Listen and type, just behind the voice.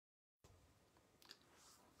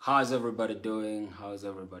How's everybody doing? How's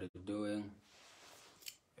everybody doing?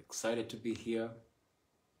 Excited to be here.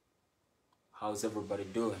 How's everybody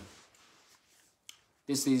doing?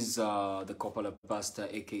 This is the Kopala Pastor,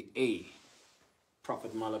 aka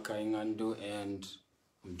Prophet Malachi Ngandu, and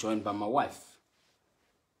I'm joined by my wife,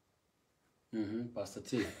 Pastor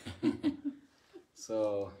T.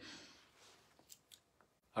 So,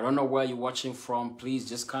 I don't know where you're watching from. Please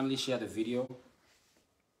just kindly share the video.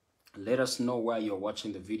 Let us know where you're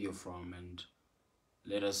watching the video from, and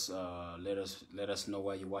let us know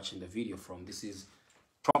where you're watching the video from. This is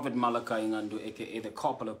Prophet Malachi Ngandu, aka the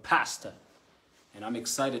Kopala Pastor, and I'm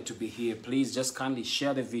excited to be here. Please just kindly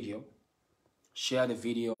share the video, share the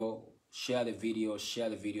video, share the video, share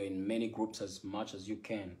the video in many groups as much as you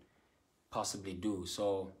can possibly do.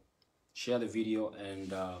 So share the video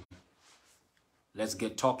and let's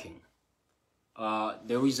get talking.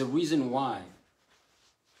 There is a reason why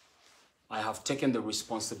I have taken the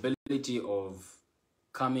responsibility of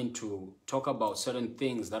coming to talk about certain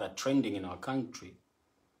things that are trending in our country,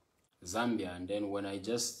 Zambia. And then when I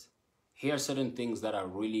just hear certain things that are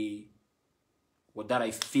really, what that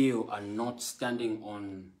I feel are not standing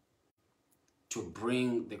on to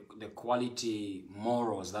bring the quality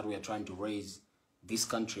morals that we are trying to raise this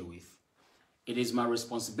country with, it is my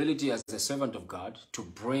responsibility as a servant of God to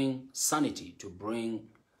bring sanity, to bring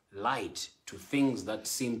light to things that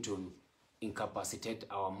seem to incapacitate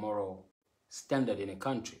our moral standard in a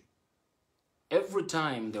country. Every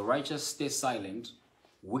time the righteous stay silent,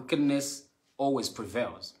 wickedness always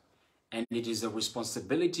prevails. And it is the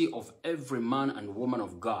responsibility of every man and woman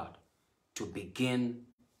of God to begin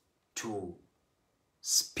to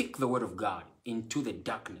speak the word of God into the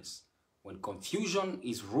darkness. When confusion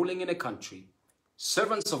is ruling in a country,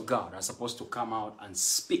 servants of God are supposed to come out and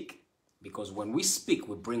speak, because when we speak,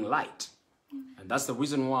 we bring light. And that's the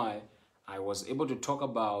reason why I was able to talk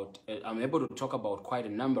about, I'm able to talk about quite a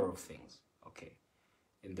number of things, okay?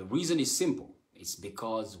 And the reason is simple. It's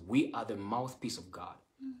because we are the mouthpiece of God.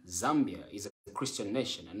 Zambia is a Christian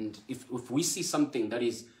nation. And if we see something that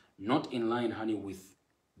is not in line, honey, with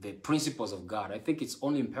the principles of God, I think it's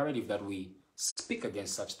only imperative that we speak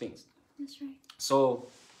against such things. That's right. So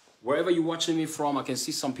wherever you're watching me from, I can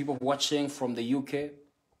see some people watching from the UK.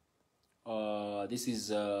 This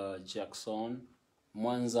is Jackson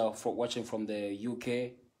Mwanza watching from the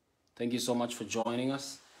UK. Thank you so much for joining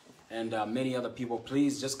us. And many other people,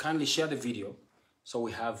 please just kindly share the video so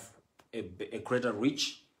we have a greater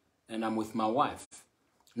reach. And I'm with my wife.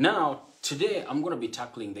 Now, today I'm going to be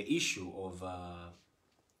tackling the issue of,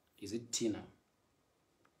 is it Tina?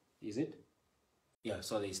 Is it? Yeah,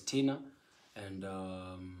 so there's Tina and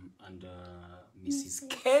Mrs.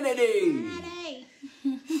 Kennedy.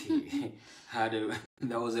 She had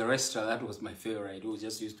there was a restaurant that was my favorite. It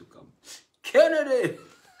just used to come, Kennedy.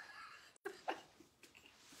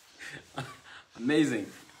 Amazing.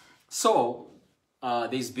 So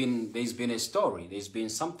there's been a story. There's been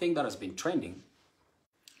something that has been trending,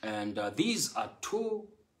 and these are two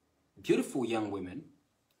beautiful young women,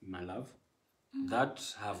 my love, that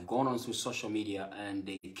have gone on through social media, and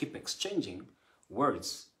they keep exchanging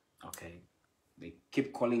words. Okay, they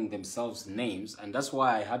keep calling themselves names, and that's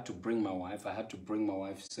why I had to bring my wife. I had to bring my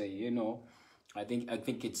wife. Say, you know, I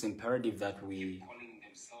think it's imperative that we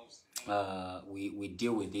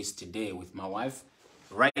deal with this today with my wife,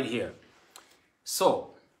 right here.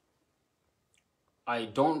 So I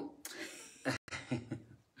don't.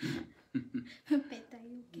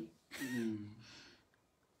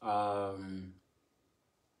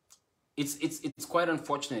 It's quite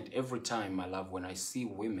unfortunate every time, my love, when I see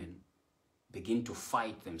women begin to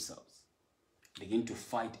fight themselves, begin to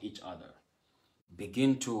fight each other,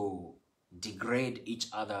 begin to degrade each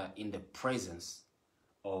other in the presence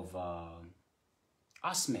of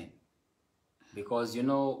us men. Because, you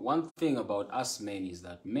know, one thing about us men is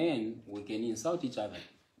that men, we can insult each other.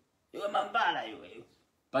 You're mambala, you.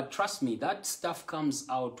 But trust me, that stuff comes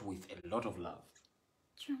out with a lot of love.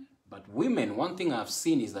 True. But women, one thing I've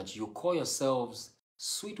seen is that you call yourselves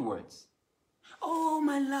sweet words. Oh,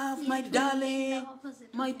 my love, my darling,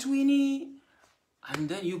 my twinnie. And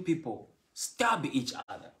then you people stab each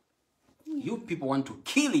other. Yeah. You people want to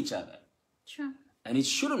kill each other. True. And it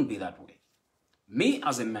shouldn't be that way. Me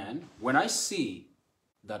as a man, when I see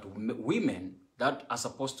that women that are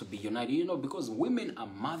supposed to be united, you know, because women are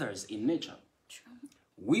mothers in nature. True.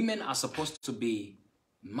 Women are supposed to be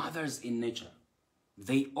mothers in nature.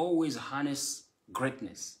 They always harness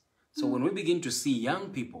greatness. So when we begin to see young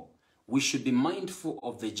people, we should be mindful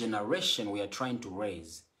of the generation we are trying to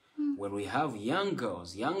raise. When we have young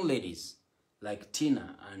girls, young ladies, like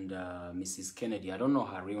Tina and Mrs. Kennedy, I don't know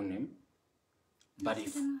her real name, But Yes,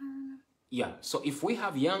 if, I don't know how to know. yeah, so if we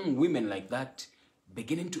have young women like that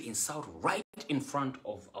beginning to insult right in front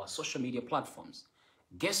of our social media platforms,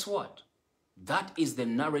 guess what? That is the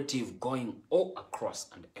narrative going all across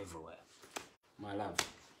and everywhere. My love,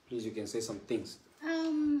 please, you can say some things.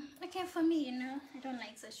 Okay, for me, you know, I don't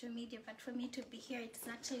like social media, but for me to be here, it's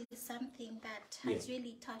actually something that has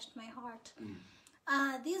really touched my heart.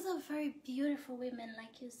 These are very beautiful women,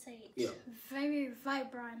 like you said. Yeah. Very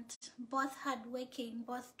vibrant, both hardworking,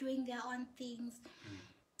 both doing their own things.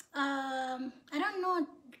 I don't know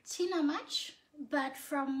Tina much, but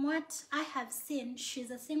from what I have seen,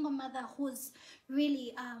 she's a single mother who's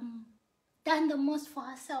really done the most for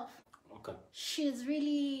herself. Okay. She's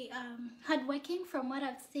really hardworking from what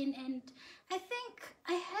I've seen, and I think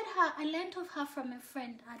I learned of her from a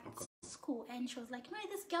friend at school, and she was like, "Man,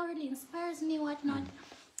 this girl really inspires me, whatnot."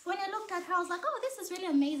 When I looked at her, I was like, "Oh, this is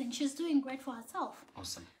really amazing. She's doing great for herself."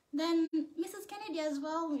 Awesome. Then Mrs. Kennedy as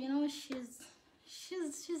well, you know, she's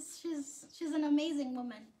an amazing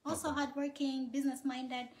woman. Also hardworking,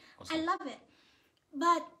 business-minded. Awesome. I love it.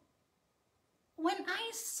 But when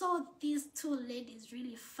I saw these two ladies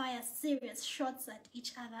really fire serious shots at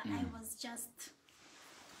each other, I was just,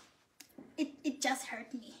 it just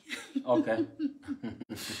hurt me. Okay.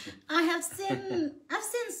 I've seen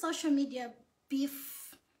social media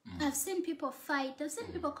beef. I've seen people fight. I've seen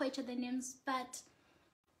people call each other names. But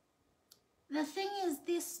the thing is,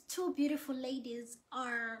 these two beautiful ladies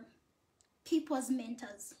are people's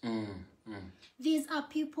mentors. These are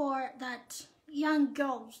people that young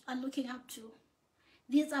girls are looking up to.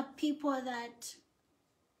 These are people that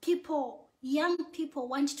young people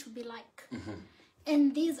want to be like.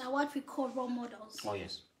 And these are what we call role models. Oh,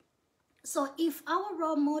 yes. So if our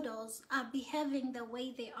role models are behaving the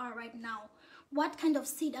way they are right now, what kind of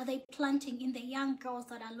seed are they planting in the young girls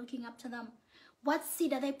that are looking up to them? What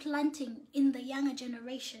seed are they planting in the younger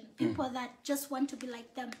generation? People that just want to be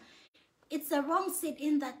like them. It's a wrong seed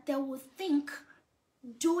in that they will think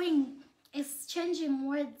exchanging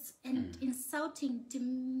words and insulting,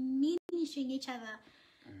 diminishing each other,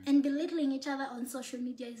 and belittling each other on social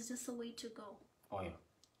media is just a way to go. Oh, yeah.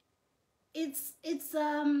 It's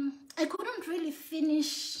I couldn't really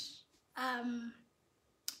finish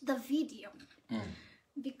the video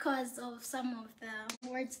because of some of the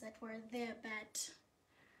words that were there, but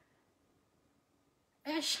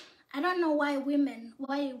I don't know why we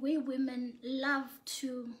women love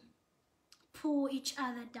to pull each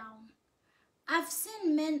other down. I've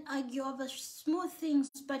seen men argue over small things,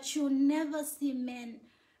 but you'll never see men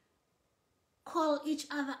call each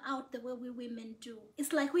other out the way we women do.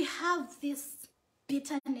 It's like we have this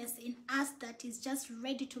bitterness in us that is just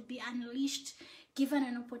ready to be unleashed, given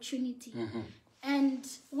an opportunity. And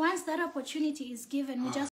once that opportunity is given,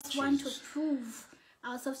 we just want to prove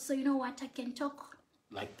ourselves. So you know what, I can talk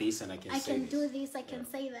like this and I can say do this, I can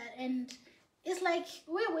say that. And it's like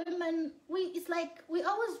we women, it's like we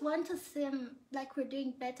always want to seem like we're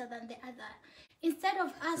doing better than the other. Instead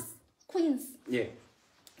of us queens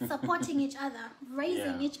supporting each other,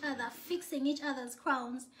 raising each other, fixing each other's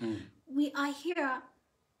crowns, we are here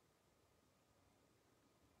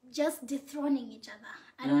just dethroning each other.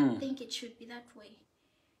 I don't think it should be that way.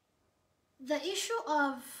 The issue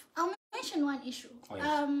of, I'll mention one issue. Oh, yes.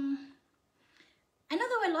 I know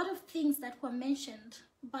there were a lot of things that were mentioned,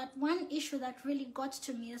 but one issue that really got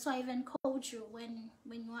to me, that's why I even called you when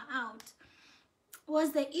you were out,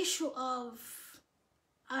 was the issue of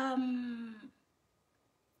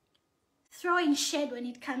throwing shade when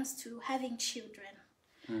it comes to having children.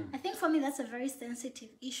 I think for me that's a very sensitive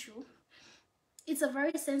issue. It's a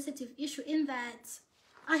very sensitive issue in that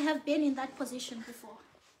I have been in that position before.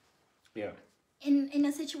 Yeah. In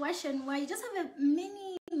a situation where you just have a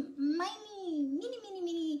mini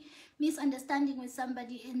misunderstanding with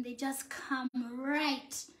somebody and they just come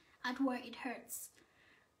right at where it hurts.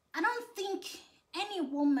 I don't think any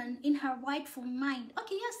woman in her rightful mind,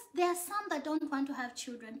 okay, yes, there are some that don't want to have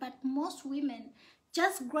children, but most women,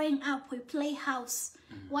 just growing up, we play house.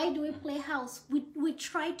 Why do we play house? We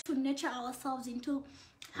try to nurture ourselves into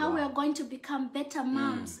how we are going to become better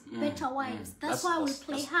moms, better wives. That's why we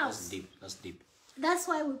play house. That's deep. That's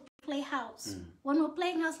why we play house. When we're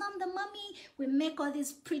playing house, I'm the mommy, we make all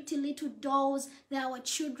these pretty little dolls. They're our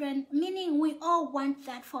children, meaning we all want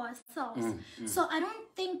that for ourselves. So I don't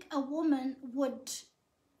think a woman would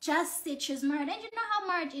just say she's married. And you know how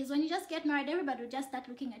marriage is. When you just get married, everybody will just start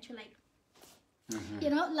looking at you like, you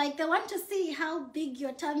know, like they want to see how big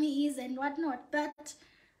your tummy is and whatnot. But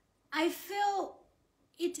I feel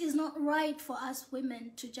it is not right for us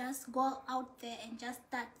women to just go out there and just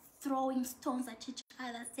start throwing stones at each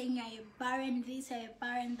other, saying, "Are you barren this? Are you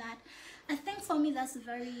barren that?" I think for me that's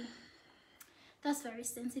very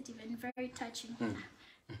sensitive and very touching.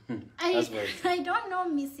 I don't know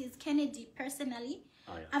Mrs. Kennedy personally.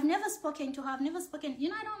 Oh, yeah. I've never spoken to her. I've never spoken. You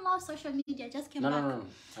know, I don't love social media. I just came back. No.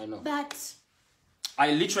 I know. But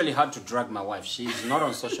I literally had to drag my wife. She's not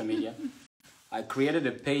on social media. I created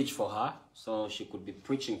a page for her so she could be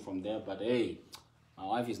preaching from there. But hey, my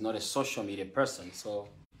wife is not a social media person, so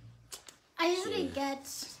I usually get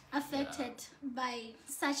affected by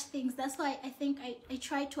such things. That's why I think I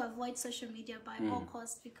try to avoid social media by all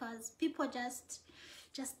costs, because people just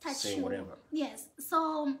touch say you. whatever. Yes.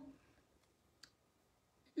 So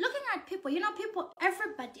looking at people, you know,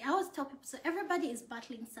 everybody, I always tell people, so everybody is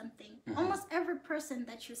battling something. Almost every person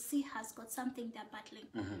that you see has got something they're battling.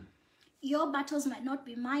 Your battles might not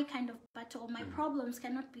be my kind of battle, or my problems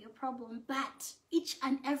cannot be your problem, but each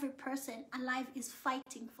and every person alive is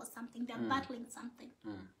fighting for something. They're battling something.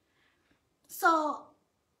 So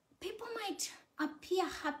people might appear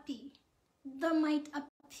happy. They might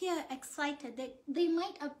appear excited. They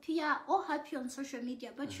might appear all happy on social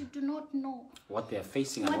media, but you do not know What they're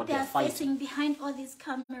facing and what what they're they're fighting. facing behind all these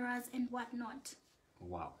cameras and whatnot.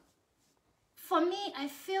 Wow. For me, I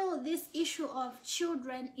feel this issue of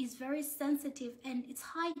children is very sensitive, and it's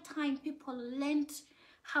high time people learned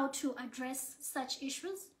how to address such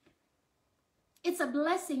issues. It's a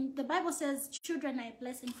blessing. The Bible says children are a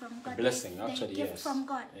blessing from God. Blessing, They actually, gift yes. from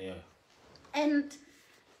God. Yeah. And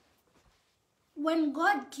when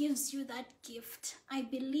God gives you that gift, I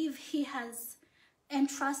believe He has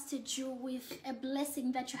entrusted you with a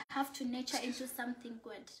blessing that you have to nurture into something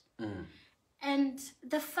good. And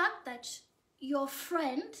the fact that your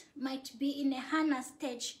friend might be in a Hannah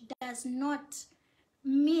stage does not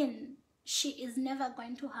mean she is never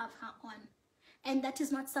going to have her own. And that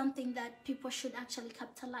is not something that people should actually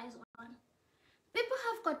capitalize on. People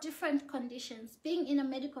have got different conditions. Being in a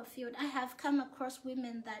medical field, I have come across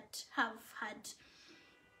women that have had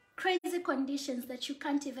crazy conditions that you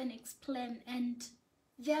can't even explain, and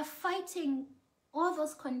they're fighting all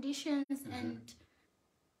those conditions, and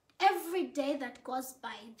every day that goes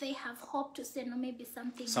by, they have hope to say, no, maybe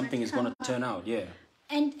something is going to turn out, yeah.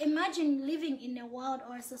 And imagine living in a world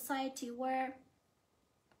or a society where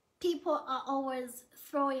people are always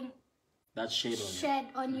throwing That shade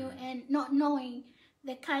on you and not knowing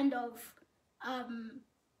the kind of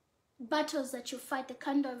battles that you fight, the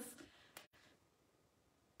kind of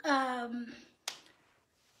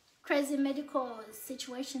crazy medical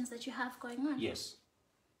situations that you have going on. Yes.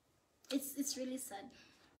 It's really sad.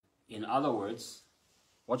 In other words,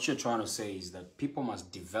 what you're trying to say is that people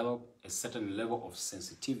must develop a certain level of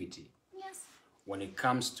sensitivity Yes. when it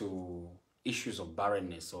comes to issues of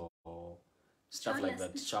barrenness or stuff like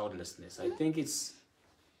that, childlessness. I think it's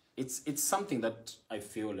something that I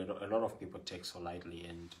feel a lot of people take so lightly,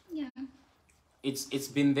 and it's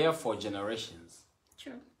been there for generations.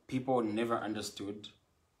 True. People never understood,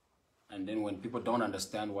 and then when people don't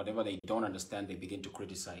understand, whatever they don't understand, they begin to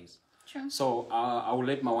criticize. True. So I will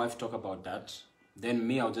let my wife talk about that. Then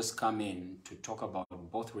me, I'll just come in to talk about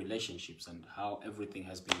both relationships and how everything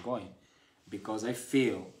has been going, because I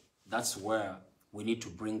feel that's where we need to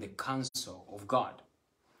bring the counsel of God.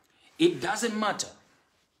 It doesn't matter.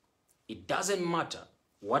 It doesn't matter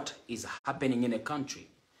what is happening in a country,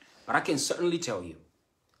 but I can certainly tell you,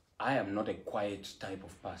 I am not a quiet type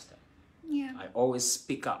of pastor. Yeah. I always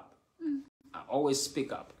speak up. I always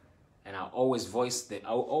speak up, and I always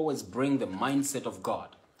bring the mindset of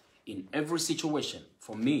God in every situation.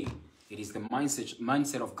 For me, it is the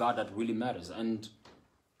mindset of God that really matters. And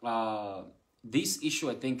this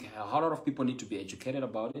issue, I think a whole lot of people need to be educated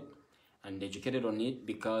about it and educated on it,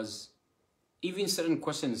 because even certain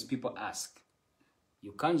questions people ask,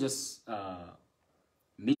 you can't just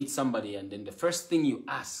meet somebody and then the first thing you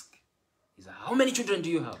ask is, how many children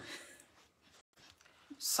do you have?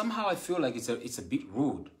 Somehow I feel like it's a bit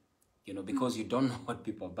rude, you know, because you don't know what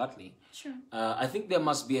people are battling. Sure. I think there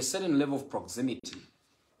must be a certain level of proximity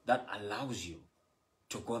that allows you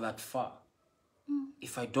to go that far.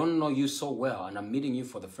 If I don't know you so well and I'm meeting you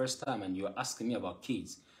for the first time and you're asking me about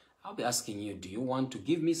kids, I'll be asking you, do you want to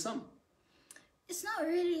give me some? It's not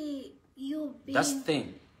really you being... That's the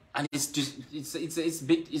thing. And it's just, it's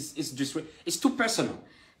too personal.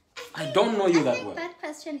 I don't know you that well. I think that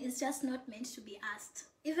question is just not meant to be asked,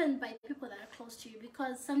 even by people that are close to you,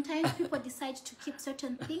 because sometimes people decide to keep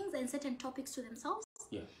certain things and certain topics to themselves.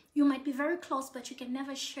 Yeah. You might be very close, but you can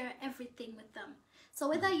never share everything with them. So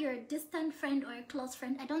whether you're a distant friend or a close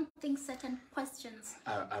friend, I don't think certain questions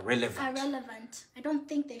are relevant. I don't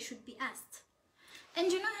think they should be asked. And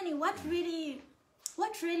you know, honey, what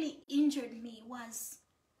what really injured me was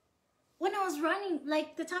when I was running,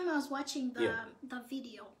 like the time I was watching the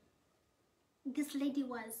video, this lady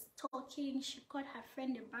was talking, she called her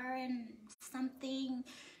friend a Baron, something,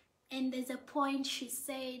 and there's a point she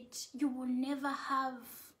said, you will never have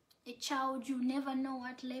a child, you never know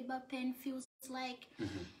what labor pain feels like.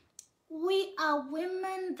 We are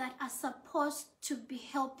women that are supposed to be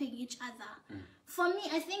helping each other. For me,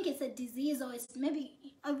 I think it's a disease, or it's maybe,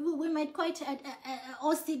 we might call it a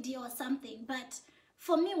OCD or something, but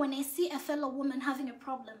for me, when I see a fellow woman having a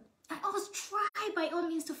problem, I always try by all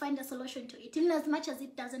means to find a solution to it, in as much as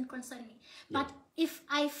it doesn't concern me. But if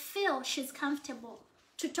I feel she's comfortable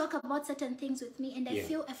to talk about certain things with me, and I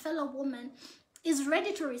feel a fellow woman is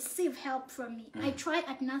ready to receive help from me, I try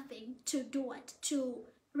at nothing to do what? To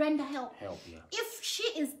render help. If she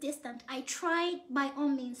is distant, I try by all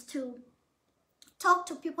means to talk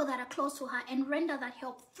to people that are close to her and render that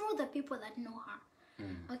help through the people that know her.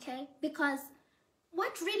 Okay? Because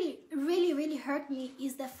what really hurt me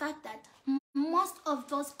is the fact that most of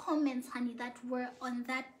those comments, honey, that were on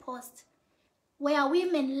that post were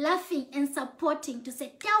women laughing and supporting to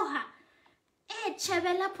say, tell her, hey,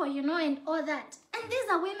 Chevelapo, you know, and all that. And these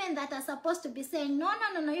are women that are supposed to be saying, no,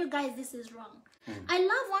 you guys, this is wrong. I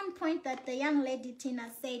love one point that the young lady Tina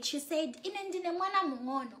said. She said, "Inendine mwana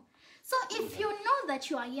mungono." So if you know that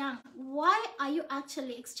you are young, why are you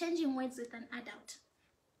actually exchanging words with an adult?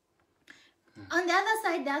 On the other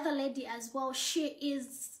side, the other lady as well, she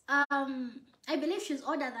is, I believe she's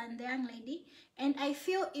older than the young lady. And I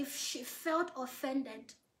feel if she felt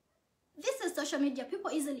offended, this is social media. People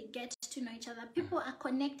easily get to know each other. People are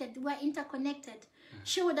connected. We're interconnected.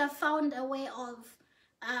 She would have found a way of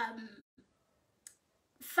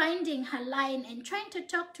finding her line and trying to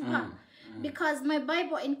talk to her. Because my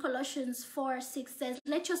Bible in Colossians 4:6 says,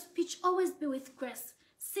 let your speech always be with grace,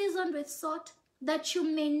 seasoned with salt, that you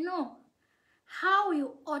may know how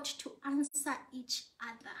you ought to answer each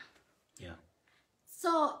other.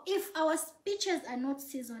 So if our speeches are not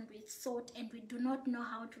seasoned with salt and we do not know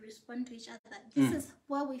how to respond to each other, this is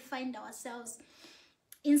where we find ourselves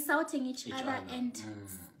insulting each other and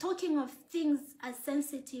talking of things as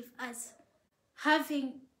sensitive as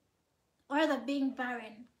having, or rather being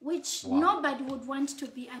barren, which nobody would want to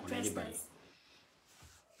be addressed as.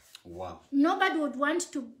 Nobody would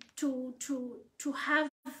want to have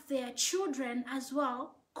their children as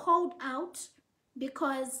well called out,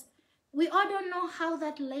 because we all don't know how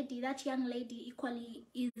that lady, that young lady equally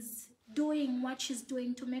is doing what she's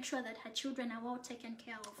doing to make sure that her children are well taken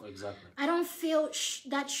care of. I don't feel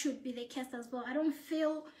that should be the case as well. I don't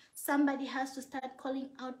feel somebody has to start calling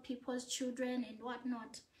out people's children and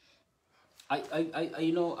whatnot.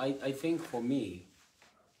 I think for me,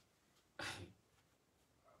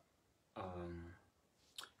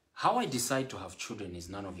 how I decide to have children is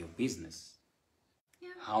none of your business.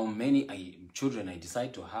 How many children I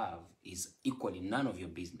decide to have is equally none of your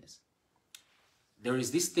business. There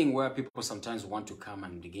is this thing where people sometimes want to come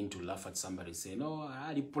and begin to laugh at somebody, say, no,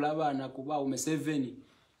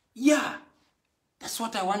 yeah, that's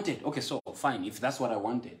what I wanted. Okay, so fine, if that's what I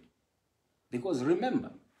wanted. Because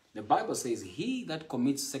remember, the Bible says, he that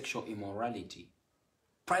commits sexual immorality,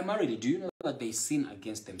 primarily, do you know that they sin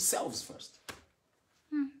against themselves first?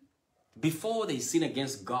 Before they sin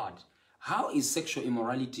against God. How is sexual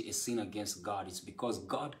immorality a sin against God? It's because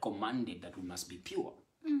God commanded that we must be pure.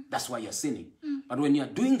 That's why you're sinning. But when you're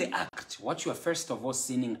doing the act, what you are first of all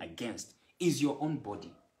sinning against is your own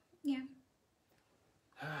body.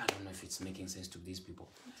 I don't know if it's making sense to these people.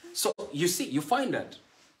 So you see, you find that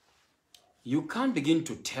you can't begin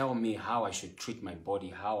to tell me how I should treat my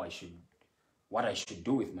body, what I should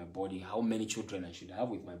do with my body, how many children I should have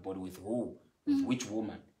with my body, with who, with which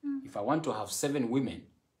woman. If I want to have 7 women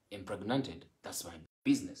impregnated, that's my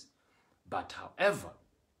business. But however,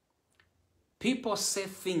 people say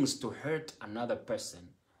things to hurt another person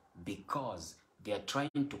because they are trying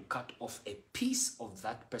to cut off a piece of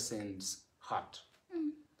that person's heart.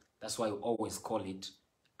 That's why I always call it,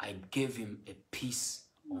 I gave him a piece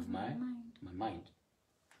of my mind.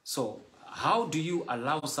 So how do you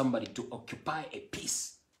allow somebody to occupy a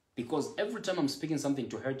piece? Because every time I'm speaking something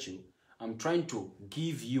to hurt you, I'm trying to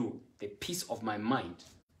give you the piece of my mind.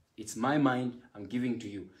 It's my mind I'm giving to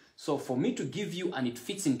you. So for me to give you and it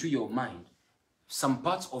fits into your mind, some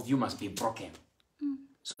parts of you must be broken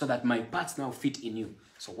so that my parts now fit in you.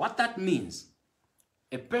 So what that means,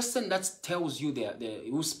 a person that tells you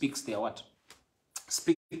who speaks their what?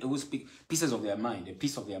 Who speak pieces of their mind, a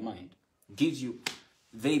piece of their mind, gives you,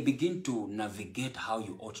 they begin to navigate how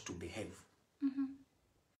you ought to behave.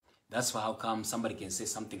 That's how come somebody can say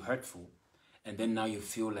something hurtful and then now you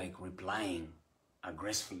feel like replying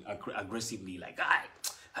aggressively, like,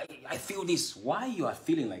 I feel this. Why you are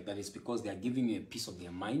feeling like that is because they are giving you a piece of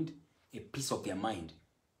their mind,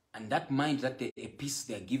 and that mind, a piece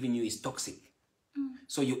they are giving you is toxic.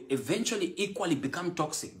 So you eventually equally become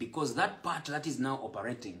toxic because that part that is now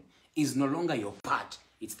operating is no longer your part.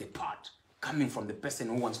 It's the part coming from the person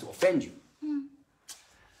who wants to offend you.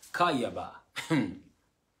 Kayaba.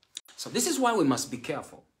 So this is why we must be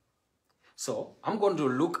careful. So I'm going to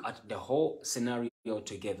look at the whole scenario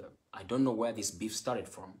together. I don't know where this beef started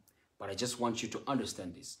from, but I just want you to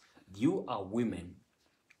understand this. You are women.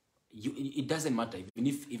 It doesn't matter.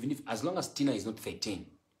 Even if, as long as Tina is not 13,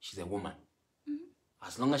 she's a woman.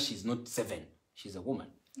 As long as she's not 7, she's a woman.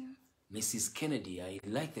 Yeah. Mrs. Kennedy, I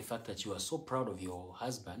like the fact that you are so proud of your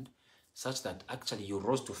husband, such that actually you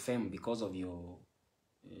rose to fame because of your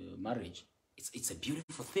marriage. It's a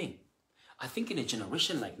beautiful thing. I think in a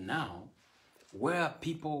generation like now, where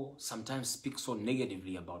people sometimes speak so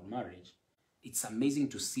negatively about marriage, it's amazing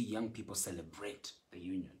to see young people celebrate the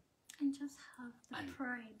union. And just have the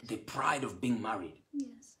pride. The pride of being married.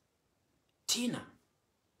 Yes. Tina,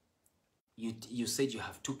 you said you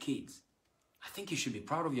have 2 kids. I think you should be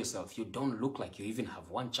proud of yourself. You don't look like you even have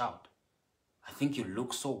 1 child. I think you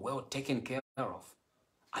look so well taken care of.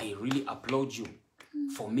 I really applaud you.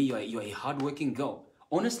 For me, you're a hardworking girl.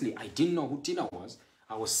 Honestly, I didn't know who Tina was.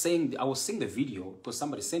 I was seeing the video because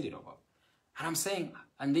somebody sent it over. And I'm saying,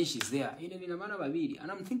 and then she's there.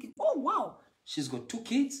 And I'm thinking, oh, wow, she's got 2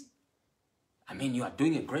 kids. I mean, you are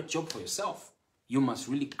doing a great job for yourself. You must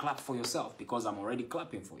really clap for yourself because I'm already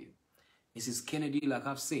clapping for you. Mrs. Kennedy, like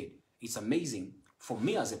I've said, it's amazing. For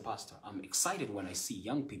me as a pastor, I'm excited when I see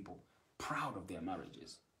young people proud of their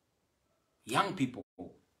marriages. Young people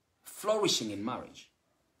flourishing in marriage.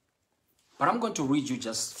 But I'm going to read you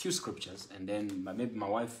just a few scriptures, and then maybe my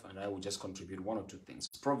wife and I will just contribute 1 or 2 things.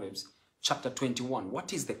 Proverbs chapter 21.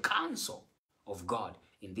 What is the counsel of God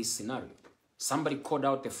in this scenario? Somebody called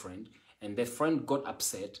out a friend, and their friend got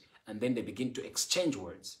upset, and then they begin to exchange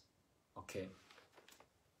words. Okay.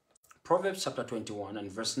 Proverbs chapter 21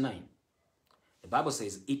 and verse 9. The Bible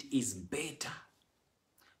says, it is better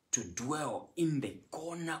to dwell in the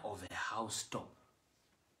corner of a housetop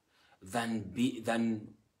than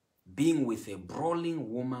being with a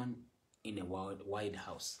brawling woman in a wide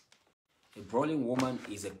house. A brawling woman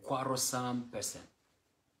is a quarrelsome person.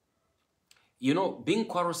 You know, being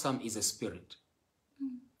quarrelsome is a spirit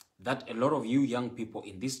that a lot of you young people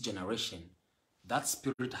in this generation, that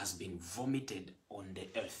spirit has been vomited on the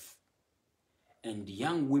earth. And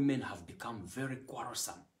young women have become very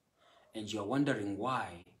quarrelsome. And you're wondering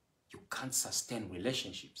why you can't sustain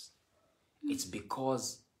relationships. It's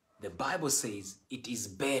because the Bible says it is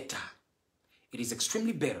better. It is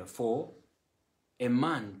extremely better for a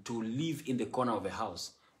man to live in the corner of a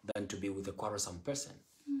house than to be with a quarrelsome person.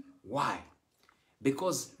 Why?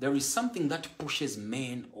 Because there is something that pushes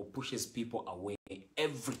men or pushes people away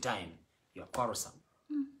every time you're quarrelsome.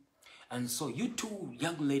 And so you 2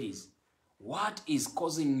 young ladies, what is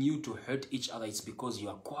causing you to hurt each other? It's because you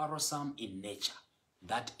are quarrelsome in nature.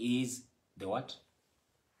 That is the what?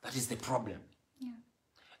 That is the problem. Yeah.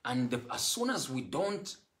 And as soon as we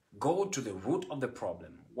don't go to the root of the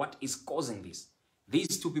problem, what is causing this?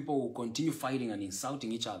 These 2 people will continue fighting and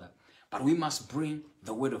insulting each other. But we must bring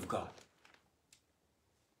the word of God.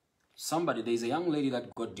 There's a young lady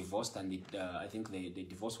that got divorced, and I think the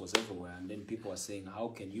divorce was everywhere. And then people are saying, how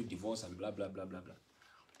can you divorce and blah, blah, blah, blah, blah.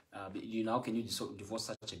 How can you divorce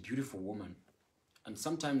such a beautiful woman? And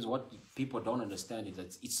sometimes what people don't understand is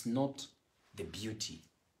that it's not the beauty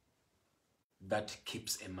that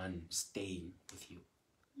keeps a man staying with you.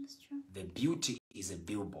 That's true. The beauty is a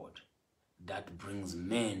billboard that brings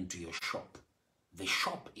men to your shop. The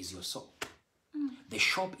shop is your soul. The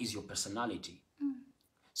shop is your personality.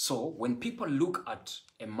 So when people look at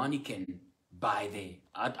a mannequin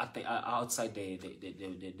outside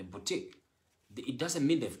the boutique, it doesn't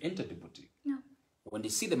mean they've entered the boutique. No. When they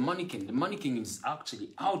see the mannequin is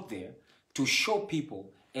actually out there to show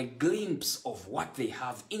people a glimpse of what they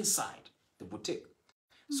have inside the boutique.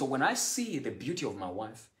 So when I see the beauty of my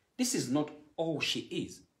wife, this is not all she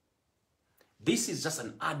is. This is just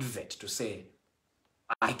an advert to say,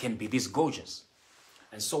 I can be this gorgeous.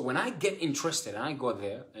 And so when I get interested and I go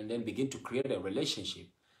there and then begin to create a relationship,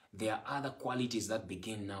 there are other qualities that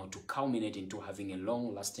begin now to culminate into having a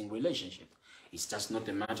long-lasting relationship. It's just not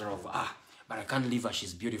a matter of, but I can't leave her,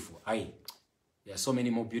 she's beautiful. There are so many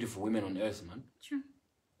more beautiful women on earth, man. Sure.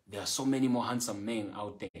 There are so many more handsome men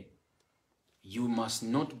out there. You must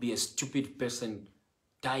not be a stupid person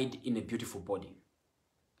tied in a beautiful body.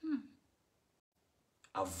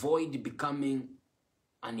 Avoid becoming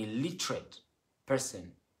an illiterate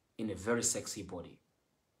person in a very sexy body.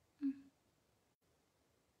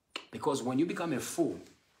 Because when you become a fool,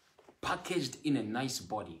 packaged in a nice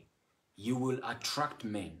body, you will attract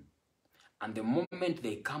men. And the moment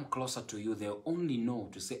they come closer to you, they'll only know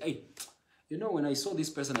to say, hey, you know, when I saw this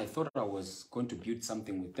person, I thought I was going to build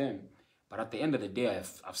something with them. But at the end of the day,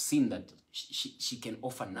 I've seen that she can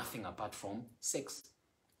offer nothing apart from sex.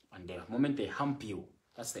 And the moment they hump you,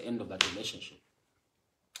 that's the end of that relationship.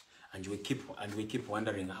 And we keep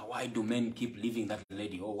wondering, why do men keep leaving that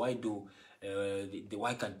lady? Or why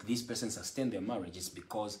can't this person sustain their marriage? It's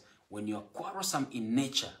because when you're quarrelsome in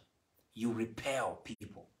nature, you repel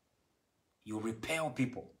people. You repel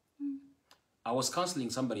people. I was counseling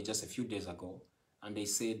somebody just a few days ago, and they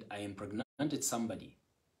said, I impregnated somebody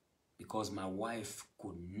because my wife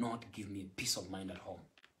could not give me peace of mind at home.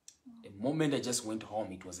 The moment I just went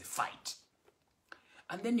home, it was a fight.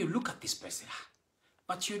 And then you look at this person,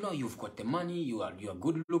 but you know, you've got the money, you are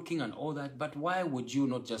good looking and all that, but why would you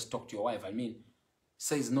not just talk to your wife? I mean,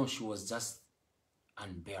 says no, she was just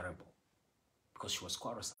unbearable because she was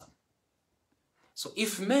quarrelsome. So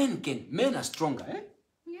if men are stronger, eh?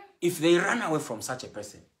 Yeah. If they run away from such a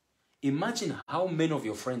person, imagine how many of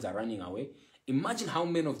your friends are running away. Imagine how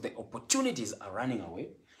many of the opportunities are running away.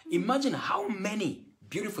 Imagine how many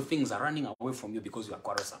beautiful things are running away from you because you are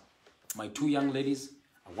quarrelsome. My two young ladies,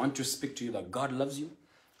 I want to speak to you that God loves you,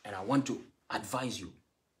 and I want to advise you,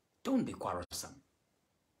 don't be quarrelsome.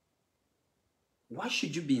 Why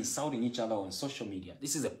should you be insulting each other on social media?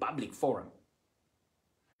 This is a public forum.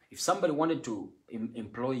 If somebody wanted to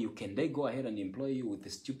employ you, can they go ahead and employ you with the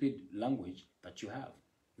stupid language that you have,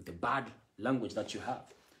 with the bad language that you have?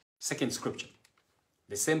 Second scripture,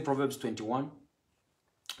 the same Proverbs 21,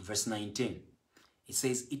 verse 19. It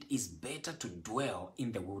says, it is better to dwell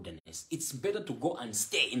in the wilderness. It's better to go and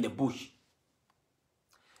stay in the bush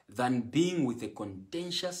than being with a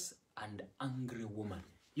contentious and angry woman.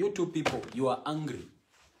 You two people, you are angry.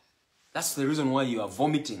 That's the reason why you are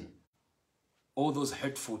vomiting all those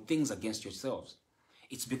hurtful things against yourselves.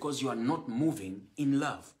 It's because you are not moving in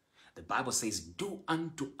love. The Bible says, do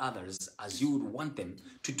unto others as you would want them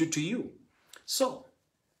to do to you. So,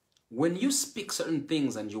 when you speak certain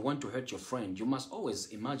things and you want to hurt your friend, you must always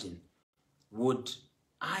imagine, would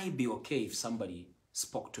I be okay if somebody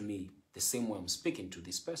spoke to me the same way I'm speaking to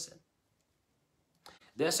this person?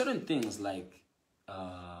 There are certain things like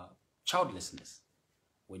childlessness.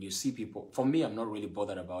 When you see people, for me, I'm not really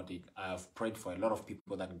bothered about it. I've prayed for a lot of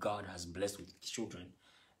people that God has blessed with children.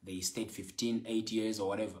 They stayed 15, 8 years or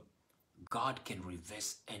whatever. God can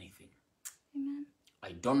reverse anything. Amen.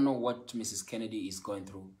 I don't know what Mrs. Kennedy is going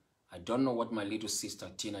through. I don't know what my little sister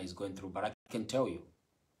Tina is going through, but I can tell you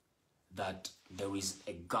that there is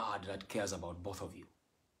a God that cares about both of you.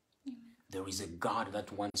 Amen. There is a God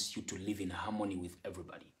that wants you to live in harmony with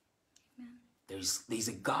everybody. Amen. There is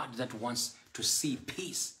a God that wants to see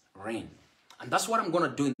peace reign. And that's what I'm going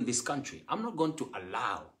to do in this country. I'm not going to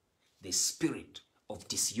allow the spirit of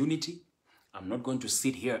disunity. I'm not going to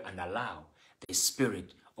sit here and allow the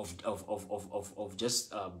spirit of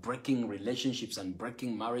just breaking relationships and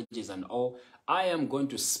breaking marriages and all. I am going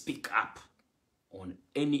to speak up on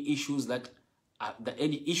any issues that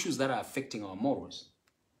are affecting our morals.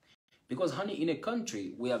 Because, honey, in a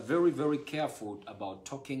country, we are very, very careful about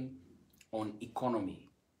talking on economy.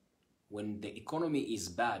 When the economy is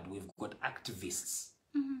bad, we've got activists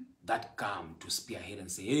that come to spearhead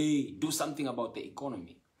and say, hey, do something about the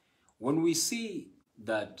economy. When we see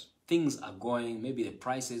that things are going, maybe the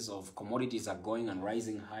prices of commodities are going and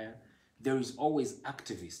rising higher, there is always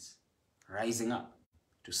activists rising up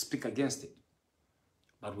to speak against it.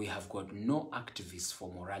 But we have got no activists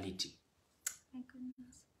for morality. My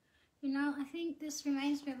goodness. You know, I think this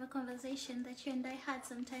reminds me of a conversation that you and I had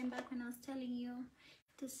some time back when I was telling you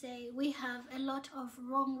to say we have a lot of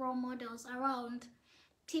wrong role models around,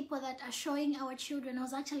 people that are showing our children. I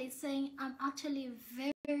was actually saying I'm actually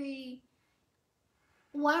very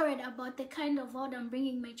worried about the kind of world I'm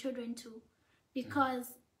bringing my children to, because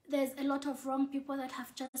there's a lot of wrong people that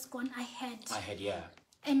have just gone ahead, Yeah,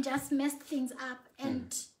 and just messed things up,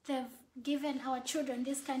 and they've given our children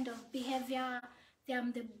this kind of behavior,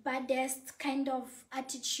 the baddest kind of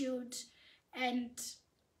attitude, and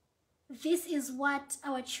this is what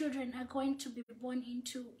our children are going to be born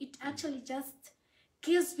into. It actually just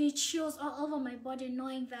gives me chills all over my body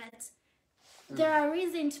knowing that there are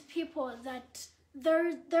reasoned people that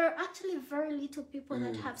there are actually very little people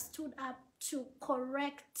that have stood up to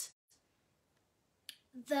correct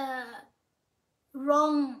the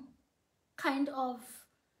wrong kind of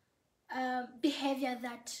behavior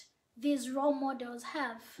that these role models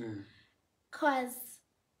have. Because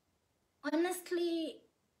honestly,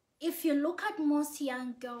 if you look at most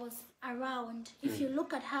young girls around, if you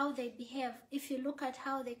look at how they behave, if you look at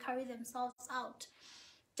how they carry themselves out,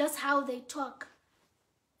 just how they talk,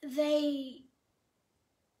 you'd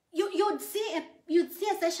see a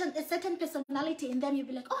certain personality in them. You'd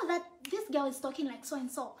be like, oh, this girl is talking like so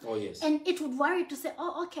and so. Oh yes. And it would worry to say,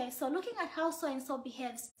 oh, okay, so looking at how so and so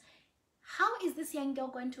behaves, how is this young girl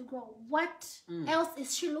going to grow? What else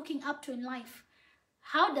is she looking up to in life?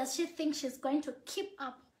 How does she think she's going to keep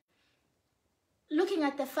up? Looking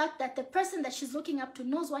at the fact that the person that she's looking up to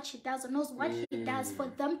knows what she does or knows what he does for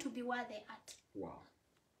them to be where they're at. Wow.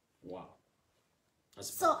 Wow.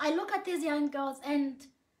 So I look at these young girls and,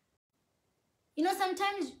 you know,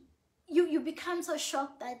 sometimes you become so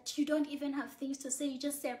shocked that you don't even have things to say. You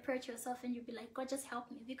just say a prayer to yourself and you be like, God, just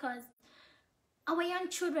help me. Because our young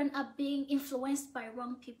children are being influenced by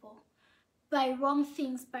wrong people, by wrong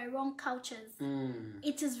things, by wrong cultures.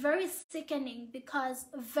 It is very sickening because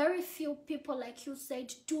very few people, like you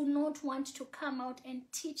said, do not want to come out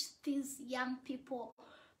and teach these young people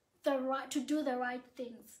to do the right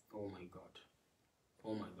things. Oh my God.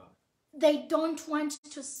 Oh my God. They don't want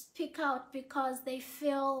to speak out because they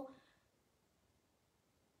feel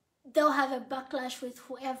they'll have a backlash with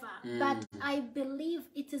whoever. But I believe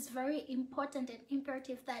it is very important and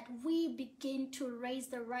imperative that we begin to raise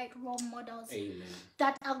the right role models. Amen.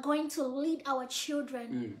 That are going to lead our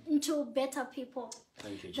children into better people.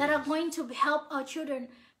 Thank you, Jesus. That are going to help our children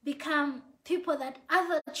become people that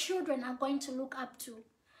other children are going to look up to.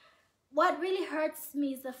 What really hurts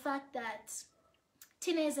me is the fact that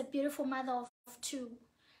Tina is a beautiful mother of 2.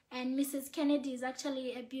 And Mrs. Kennedy is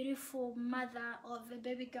actually a beautiful mother of a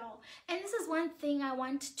baby girl. And this is one thing I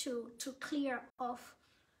want to clear off.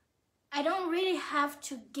 I don't really have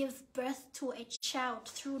to give birth to a child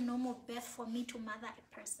through normal birth for me to mother a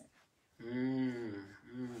person.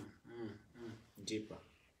 Deeper.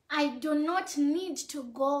 I do not need to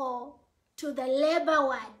go to the labor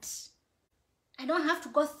ward. I don't have to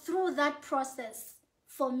go through that process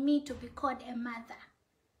for me to be called a mother.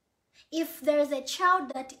 If there is a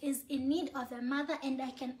child that is in need of a mother and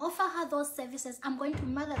I can offer her those services, I'm going to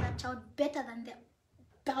mother that child better than the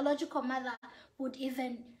biological mother would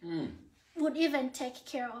even take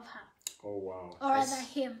care of her. Oh wow. Or rather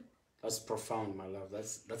him. That's profound, my love.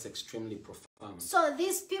 That's extremely profound. So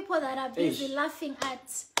these people that are busy laughing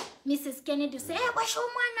at Mrs. Kennedy say, hey, what's your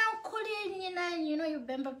man now? You know, you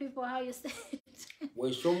remember people how you say it.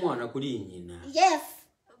 Yes.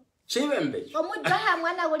 People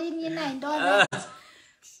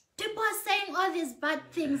are saying all these bad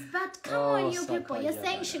things, but come on, you people. You're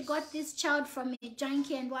saying she got this child from a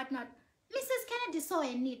junkie and whatnot. Mrs. Kennedy saw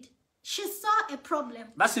a need. She saw a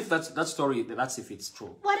problem. That's if that story. That's if it's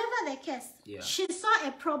true. Whatever the case, yeah. She saw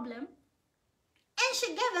a problem, and she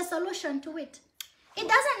gave a solution to it. It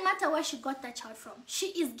doesn't matter where she got that child from. She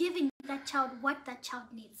is giving that child what that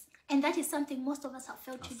child needs, and that is something most of us have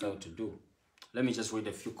failed to do. Let me just read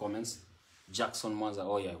a few comments. Jackson Mwanza,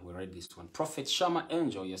 oh yeah, we read this one. Prophet Shama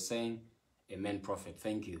Angel, you're saying, amen, prophet,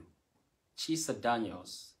 thank you. Chisa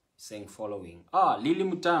Daniels, saying following. Lily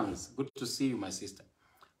Mutams, good to see you, my sister.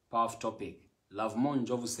 Powerful topic. Love Mon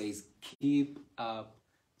Jovu says, keep up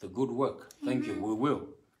the good work. Thank you, we will.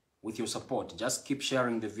 With your support, just keep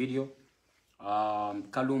sharing the video.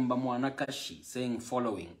 Kalumba Mwanakashi, saying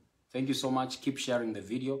following. Thank you so much, keep sharing the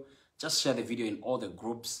video. Just share the video in all the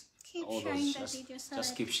groups.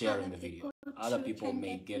 Just keep sharing the video. Other people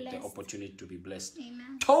may get the opportunity to be blessed.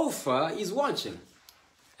 Amen. Tofa is watching.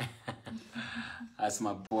 That's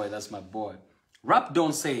my boy. That's my boy.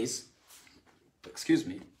 Rapdon says, excuse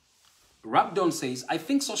me. Rapdon says, I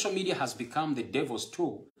think social media has become the devil's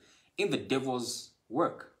tool in the devil's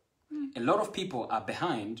work. A lot of people are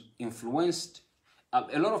influenced.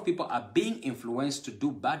 A lot of people are being influenced to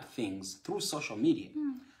do bad things through social media.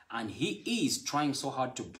 And he is trying so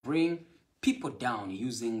hard to bring people down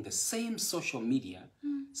using the same social media,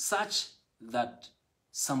 such that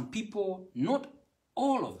some people, not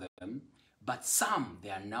all of them, but some, they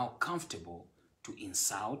are now comfortable to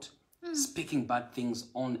insult, speaking bad things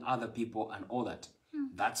on other people and all that.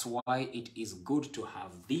 That's why it is good to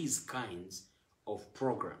have these kinds of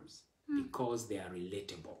programs, because they are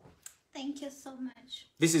relatable. Thank you so much.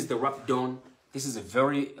 This is the Rapdon. This is a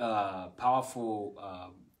very powerful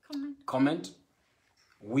comment.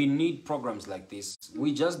 We need programs like this.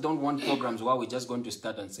 We just don't want programs where we're just going to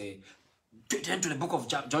start and say, turn to the book of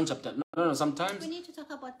John chapter. No, sometimes we need to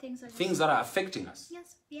talk about things that are affecting us.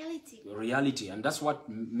 Yes, reality. Reality. And that's what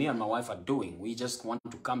me and my wife are doing. We just want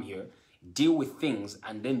to come here, deal with things,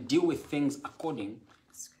 and then deal with things according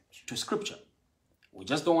to scripture. We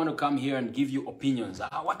just don't want to come here and give you opinions.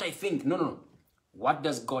 What I think. No, no, no. What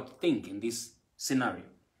does God think in this scenario?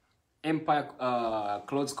 Empire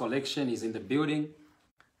Clothes Collection is in the building.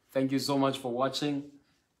 Thank you so much for watching.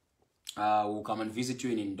 We'll come and visit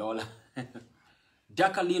you in Ndola.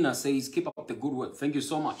 Dakalina says, keep up the good work. Thank you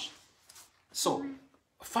so much. So,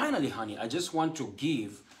 finally, honey, I just want to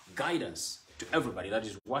give guidance to everybody that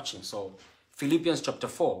is watching. So, Philippians chapter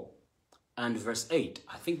 4 and verse 8.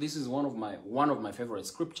 I think this is one of my favorite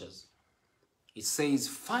scriptures. It says,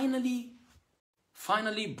 finally,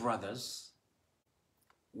 brothers,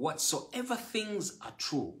 whatsoever things are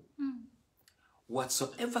true,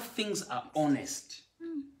 whatsoever things are honest,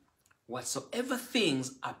 whatsoever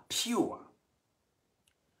things are pure,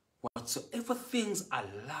 whatsoever things are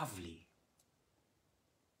lovely,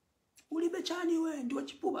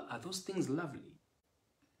 are those things lovely?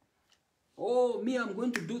 Oh, me, I'm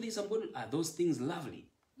going to do this, are those things lovely?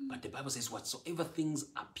 But the Bible says, whatsoever things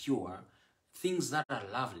are pure, things that are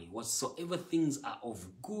lovely, whatsoever things are of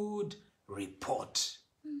good report.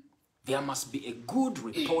 There must be a good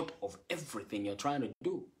report of everything you're trying to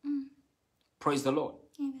do. Praise the Lord.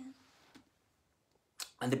 Amen.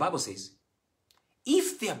 And the Bible says,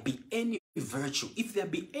 if there be any virtue, if there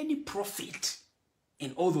be any profit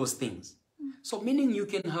in all those things. So meaning you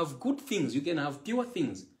can have good things, you can have pure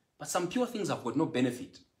things, but some pure things have got no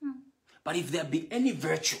benefit. But if there be any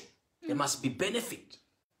virtue, there must be benefit.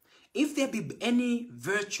 If there be any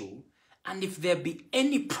virtue, and if there be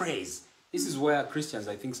any praise, this is where Christians,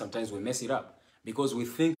 I think sometimes we mess it up, because we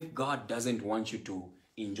think God doesn't want you to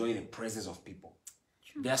enjoy the praises of people.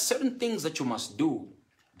 True. There are certain things that you must do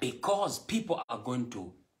because people are going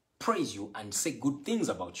to praise you and say good things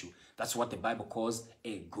about you. That's what the Bible calls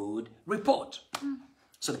a good report.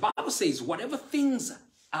 So the Bible says whatever things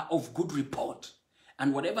are of good report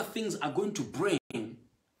and whatever things are going to bring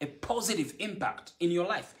a positive impact in your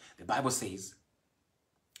life, the Bible says,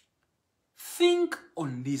 think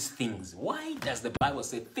on these things. Why does the Bible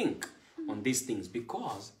say think on these things?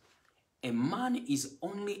 Because a man is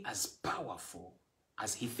only as powerful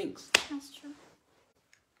as he thinks. That's true.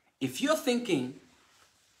 If you're thinking,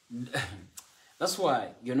 that's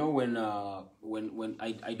why, you know, when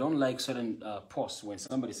I don't like certain posts when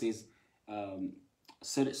somebody says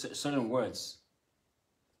certain words,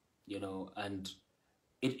 you know, and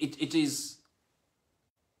it is,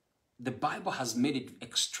 the Bible has made it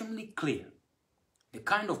extremely clear the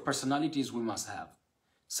kind of personalities we must have.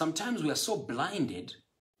 Sometimes we are so blinded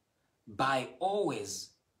by always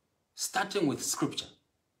starting with scripture.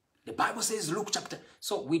 The Bible says, Luke chapter.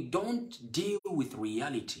 So we don't deal with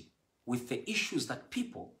reality, with the issues that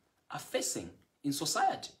people are facing in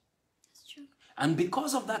society. That's true. And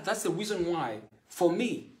because of that, that's the reason why, for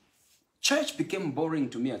me, church became boring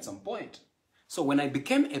to me at some point. So when I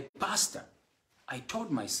became a pastor, I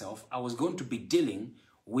told myself I was going to be dealing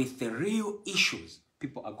with the real issues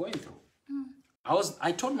people are going through.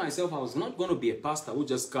 I told myself I was not going to be a pastor who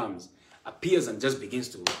just comes, appears and just begins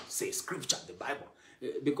to say scripture, the Bible.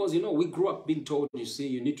 Because, you know, we grew up being told, you see,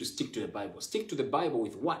 you need to stick to the Bible. Stick to the Bible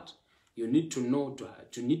with what? You need to know,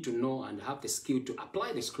 to know and have the skill to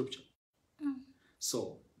apply the scripture.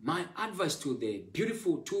 So my advice to the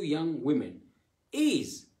beautiful two young women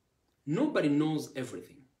is nobody knows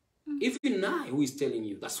everything. Even I, who is telling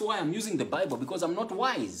you, that's why I'm using the Bible, because I'm not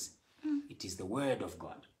wise. It is the word of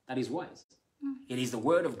God that is wise. It is the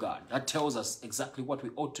word of God that tells us exactly what we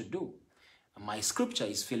ought to do. And my scripture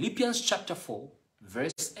is Philippians chapter 4,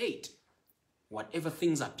 verse 8. Whatever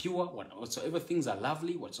things are pure, whatsoever things are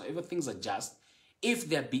lovely, whatsoever things are just, if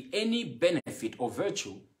there be any benefit or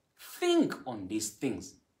virtue, think on these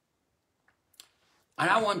things. And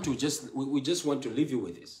I want to we just want to leave you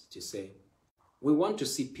with this, to say, we want to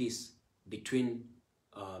see peace between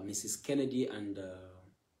Mrs. Kennedy and,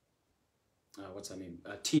 what's her name?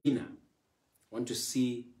 Tina. We want to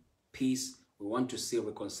see peace. We want to see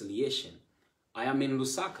reconciliation. I am in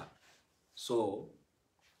Lusaka. So,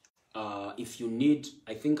 if you need,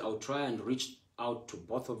 I think I'll try and reach out to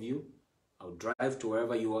both of you. I'll drive to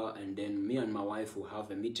wherever you are, and then me and my wife will have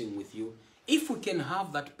a meeting with you. If we can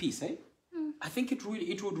have that peace, I think it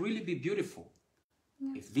would really be beautiful.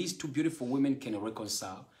 If these two beautiful women can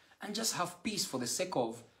reconcile and just have peace for the sake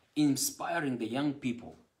of inspiring the young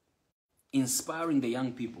people. Inspiring the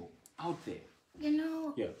young people out there. You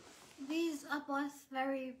know, Yeah. these are both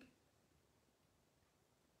very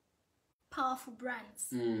powerful brands.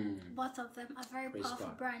 Both of them are very Praise powerful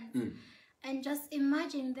God. brands. And just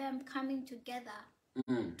imagine them coming together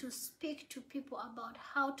to speak to people about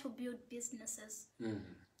how to build businesses.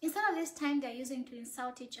 Instead of this time they're using to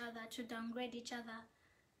insult each other, to downgrade each other,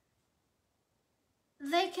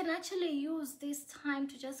 they can actually use this time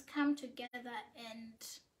to just come together and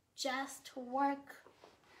just work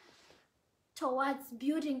towards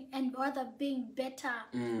building and rather being better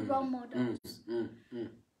role models.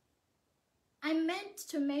 I meant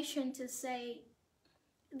to mention to say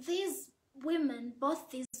these women, both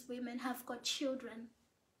these women have got children,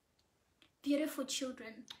 beautiful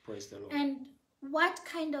children. Praise the Lord. And what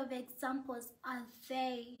kind of examples are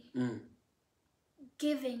they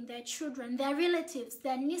giving their children, their relatives,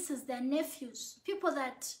 their nieces, their nephews, people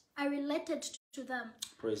that are related to them?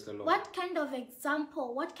 Praise the Lord. What kind of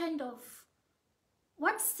example,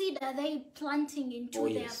 what seed are they planting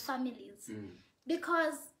into their families?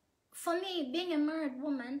 Because for me, being a married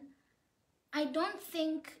woman, I don't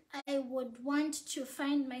think I would want to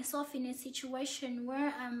find myself in a situation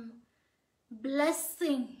where I'm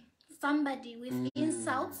blessing somebody with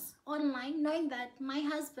insults online, knowing that my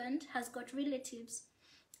husband has got relatives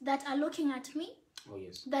that are looking at me,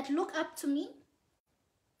 that look up to me,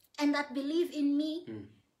 and that believe in me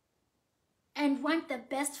and want the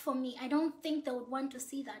best for me. I don't think they would want to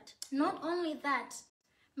see that. Not only that,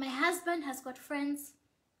 my husband has got friends,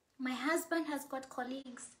 my husband has got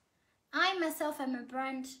colleagues. I myself am a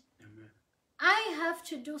brand. I have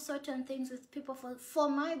to do certain things with people for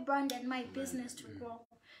my brand and my business to grow.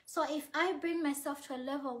 So if I bring myself to a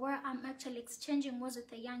level where I'm actually exchanging words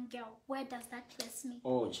with a young girl, where does that place me?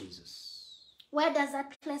 Oh, Jesus. Where does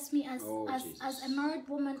that place me as a married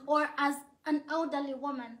woman or as an elderly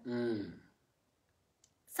woman?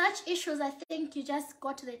 Such issues, I think you just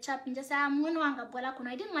go to the chap and just say, I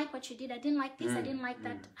didn't like what you did, I didn't like this, I didn't like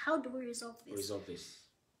that. How do we resolve this? Resolve this.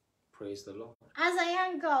 Praise the Lord. As a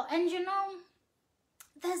young girl, and you know,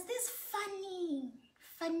 there's this funny,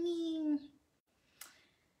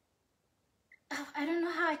 I don't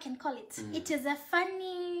know how I can call it. It is a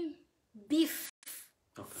funny beef,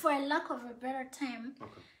 for a lack of a better term,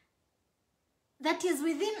 that is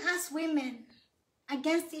within us women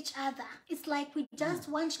against each other. It's like we just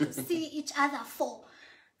want to see each other fall.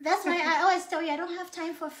 That's why I always tell you, I don't have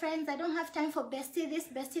time for friends. I don't have time for bestie this,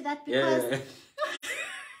 bestie that, because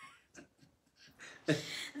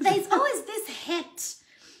there's always this hate.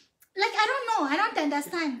 Like, I don't know. I don't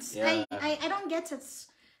understand. I don't get it.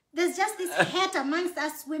 There's just this hate amongst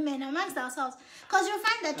us women, amongst ourselves. Because you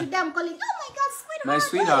find that today I'm calling, oh my God, sweetheart. My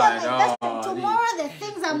sweetheart. Tomorrow the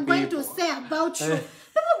things I'm going to say about you.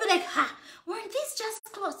 People will be like, weren't these just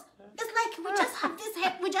close? It's like we just have this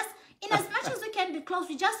hate. We just, in as much as we can be close,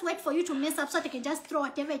 we just wait for you to mess up so they can just throw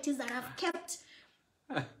whatever it is that I've kept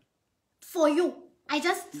for you. I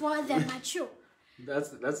just throw them at you.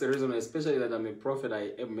 That's the reason, especially that I'm a prophet,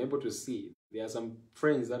 I am able to see. There are some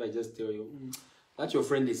friends that I just tell you, that your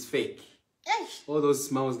friend is fake. All those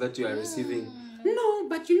smiles that you are receiving. No,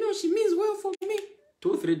 but you know, she means well for me.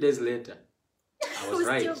 2-3 days later, I was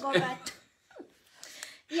right. Still go back.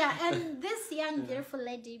 Yeah, and this young, beautiful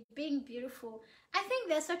lady, being beautiful, I think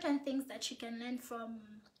there are certain things that she can learn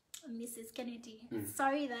from Mrs. Kennedy.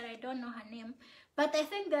 Sorry that I don't know her name. But I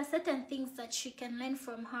think there are certain things that she can learn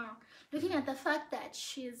from her. Looking at the fact that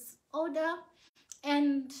she's older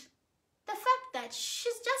and the fact that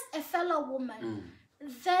she's just a fellow woman.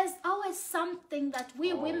 There's always something that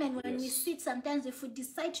we women, when we sit sometimes, if we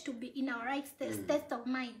decide to be in our right state of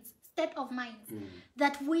mind,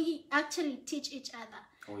 that we actually teach each other.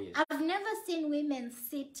 I've never seen women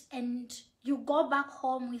sit and you go back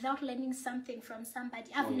home without learning something from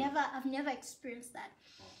somebody. I've never experienced that.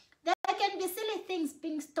 There can be silly things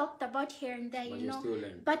being talked about here and there, you know.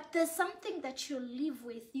 But there's something that you live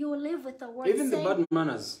with. You live with the word. Even the bad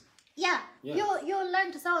manners. You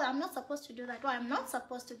learn to say, oh, I'm not supposed to do that, or I'm not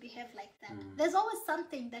supposed to behave like that. There's always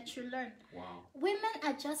something that you learn. Women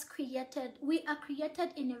are just created, we are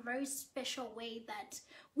created in a very special way, that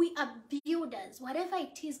we are builders. Whatever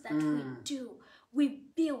it is that we do, we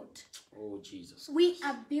build. Oh, Jesus. We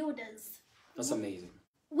are builders. That's amazing.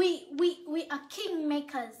 We are king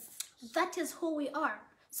makers. That is who we are.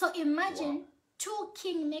 So imagine two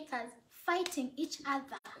king makers fighting each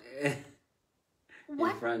other.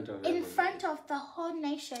 In front of the whole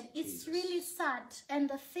nation. It's really sad. And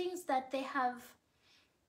the things that they have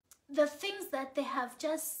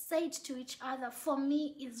just said to each other, for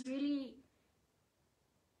me, is really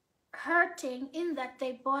hurting, in that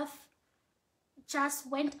they both just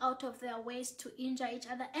went out of their ways to injure each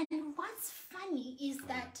other. And what's funny is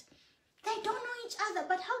that they don't know each other,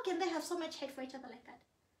 but how can they have so much hate for each other like that?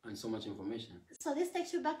 And so much information. So this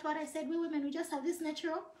takes you back to what I said, we women, we just have this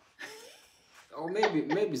natural. Or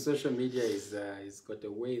maybe social media is got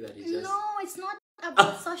a way that it just... No, it's not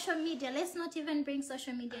about social media. Let's not even bring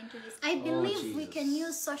social media into this. I believe we can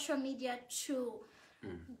use social media to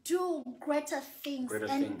do greater things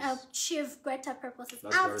and achieve greater purposes.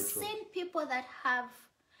 I've seen people that have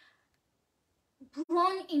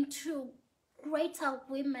grown into greater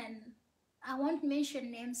women. I won't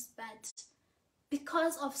mention names, but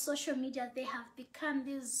because of social media, they have become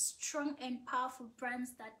these strong and powerful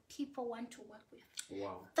brands that people want to work with.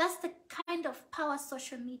 Wow. That's the kind of power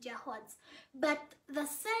social media holds. But the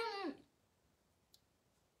same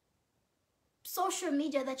social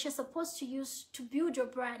media that you're supposed to use to build your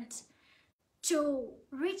brand, to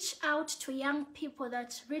reach out to young people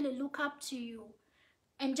that really look up to you,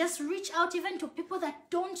 and just reach out even to people that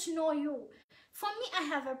don't know you. For me, I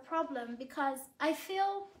have a problem because I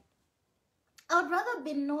feel I would rather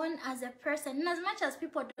be known as a person, and as much as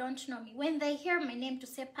people don't know me, when they hear my name to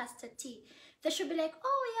say Pastor T, they should be like,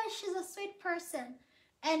 oh yeah, she's a sweet person.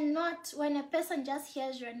 And not when a person just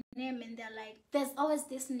hears your name and they're like, there's always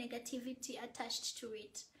this negativity attached to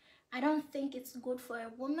it. I don't think it's good for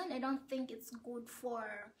a woman. I don't think it's good for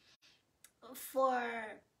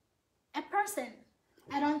a person.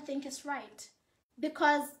 I don't think it's right.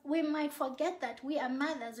 Because we might forget that we are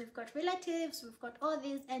mothers, we've got relatives, we've got all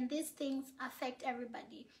these, and these things affect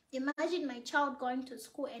everybody. Imagine my child going to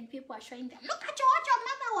school and people are showing them, look at what your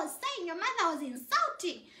mother was saying, your mother was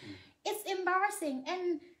insulting. It's embarrassing.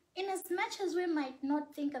 And in as much as we might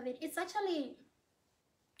not think of it, it's actually,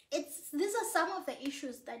 these are some of the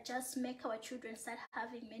issues that just make our children start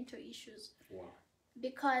having mental issues. Wow.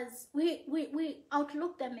 Because we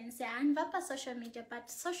outlook them and say, I'm vapa social media, but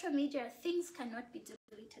social media, things cannot be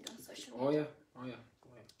deleted on social media. Oh yeah.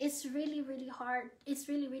 It's really, really hard. It's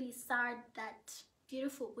really, really sad that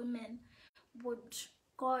beautiful women would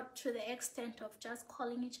go to the extent of just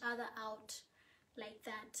calling each other out like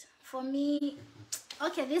that. For me,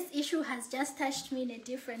 okay, this issue has just touched me in a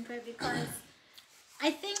different way, because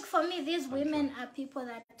I think for me, these women are people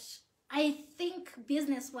that I think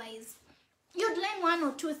business-wise, you'd learn one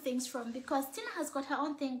or two things from, because Tina has got her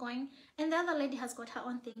own thing going and the other lady has got her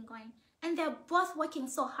own thing going, and they're both working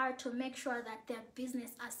so hard to make sure that their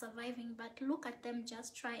business are surviving. But look at them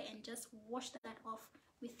just try and just wash that off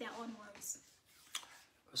with their own words.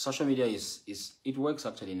 Social media it works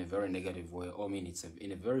actually in a very negative way. I mean, it's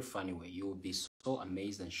in a very funny way. You will be so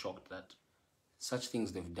amazed and shocked that such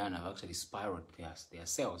things they've done have actually spiraled their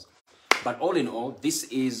sales. But all in all, this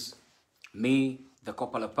is me, the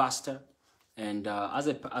Kopala pastor. And as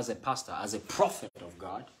a pastor, as a prophet of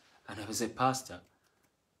God, and as a pastor,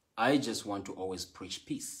 I just want to always preach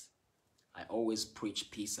peace. I always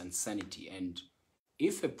preach peace and sanity. And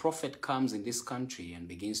if a prophet comes in this country and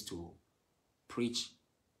begins to preach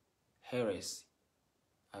heresy,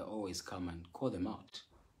 I always come and call them out.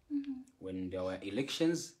 When there were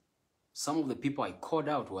elections, some of the people I called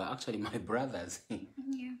out were actually my brothers.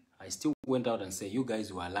 Yeah. I still went out and said, you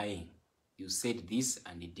guys were lying. You said this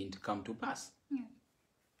and it didn't come to pass. Yeah.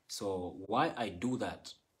 So why I do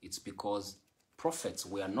that, it's because prophets,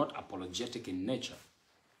 we are not apologetic in nature.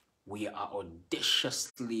 We are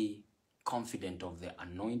audaciously confident of the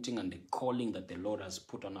anointing and the calling that the Lord has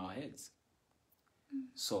put on our heads.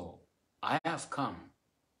 So I have come,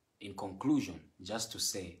 in conclusion, just to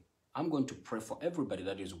say, I'm going to pray for everybody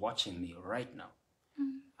that is watching me right now.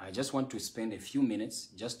 I just want to spend a few minutes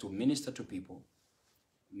just to minister to people.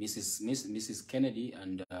 Mrs. Kennedy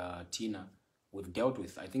and Tina, we've dealt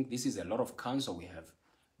with. I think this is a lot of counsel we have.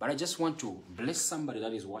 But I just want to bless somebody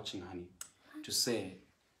that is watching, honey, to say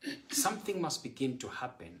something must begin to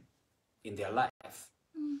happen in their life.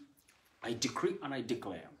 I decree and I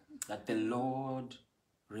declare that the Lord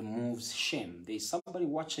removes shame. There's somebody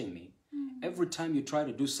watching me. Every time you try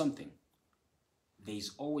to do something,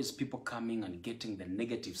 there's always people coming and getting the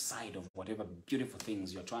negative side of whatever beautiful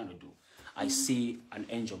things you're trying to do. I see an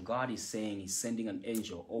angel. God is saying he's sending an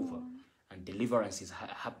angel over and deliverance is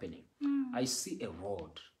happening. I see a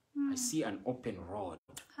road. I see an open road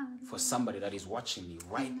for somebody that is watching me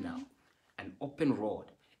right now. An open road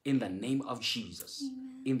in the name of Jesus.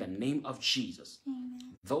 In the name of Jesus.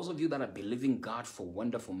 Those of you that are believing God for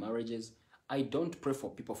wonderful marriages, I don't pray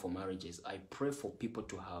for people for marriages. I pray for people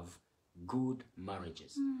to have good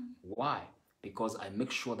marriages. Why? Because I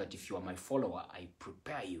make sure that if you are my follower, I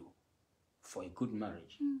prepare you for a good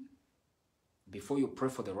marriage. Before you pray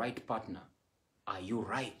for the right partner, are you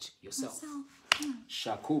right yourself?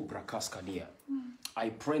 Shaku Brakaskadia. I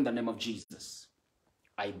pray in the name of Jesus.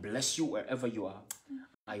 I bless you wherever you are.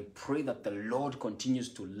 I pray that the Lord continues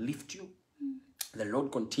to lift you. The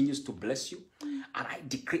Lord continues to bless you. And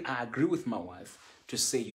I agree with my wife to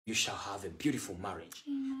say you shall have a beautiful marriage.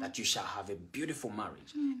 that you shall have a beautiful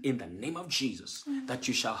marriage in the name of Jesus, that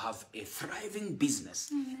you shall have a thriving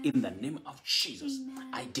business in the name of Jesus.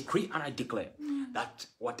 I decree and I declare that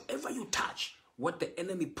whatever you touch, what the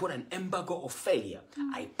enemy put an embargo of failure,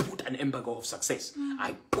 I put an embargo of success.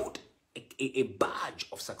 I put a badge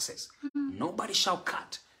of success. Nobody shall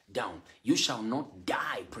cut down. You shall not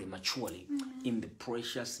die prematurely in the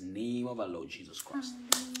precious name of our Lord Jesus Christ.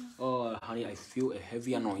 Oh, honey, I feel a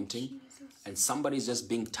heavy anointing and somebody's just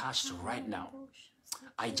being touched right now.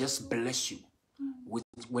 I just bless you.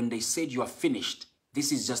 When they said you are finished,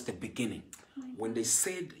 this is just the beginning. When they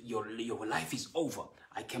said your life is over,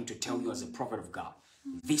 I came to tell you as a prophet of God,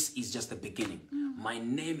 this is just the beginning. My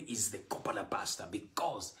name is the Kopala pastor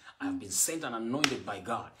because I've been sent and anointed by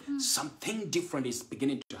God. Something different is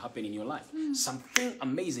beginning to happen in your life. Something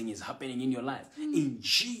amazing is happening in your life. In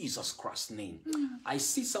Jesus Christ's name. I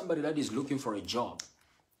see somebody that is looking for a job.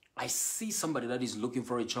 I see somebody that is looking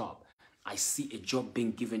for a job. I see a job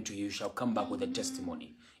being given to you. You shall come back with a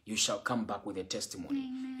testimony. You shall come back with a testimony.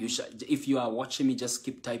 You shall, if you are watching me, just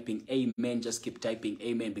keep typing amen. Just keep typing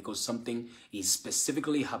amen because something is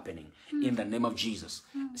specifically happening in the name of Jesus.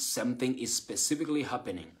 Something is specifically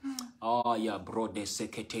happening. Ah, yeah, bro, de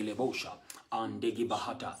seketele bosha and degi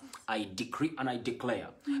bahata. I decree and I declare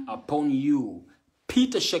upon you.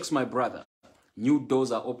 Peter shakes my brother. New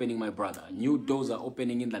doors are opening, my brother. New doors are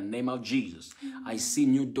opening in the name of Jesus. I see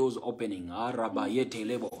new doors opening.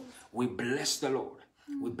 We bless the Lord.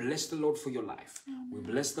 We bless the Lord for your life. We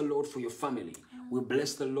bless the Lord for your family. We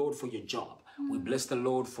bless the Lord for your job. We bless the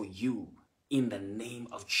Lord for you in the name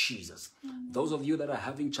of Jesus. Those of you that are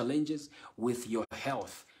having challenges with your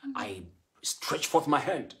health, I stretch forth my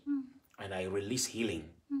hand and I release healing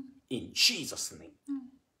in Jesus' name.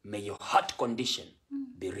 May your heart condition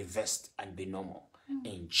be reversed and be normal.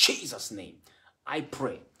 In Jesus' name, I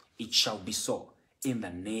pray it shall be so in the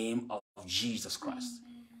name of Jesus Christ.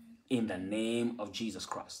 In the name of Jesus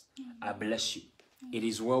Christ. I bless you. It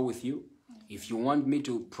is well with you. If you want me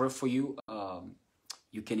to pray for you,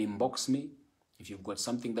 you can inbox me. If you've got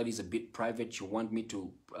something that is a bit private, you want me to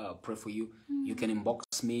pray for you, you can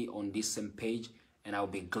inbox me on this same page and I'll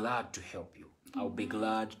be glad to help you. I'll be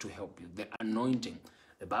glad to help you. The anointing,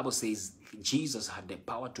 the Bible says Jesus had the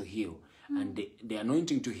power to heal and the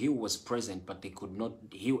anointing to heal was present, but they could not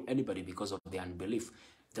heal anybody because of the unbelief.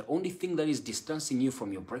 The only thing that is distancing you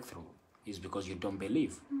from your breakthrough is because you don't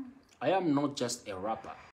believe. I am not just a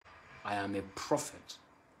rapper. I am a prophet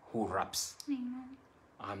who raps. Amen.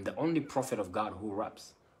 I'm the only prophet of God who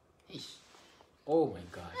raps. Oh my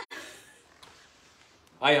God.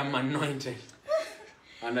 I am anointed.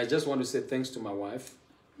 And I just want to say thanks to my wife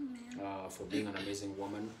for being an amazing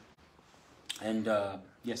woman. And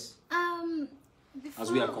yes.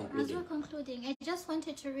 As we are concluding, I just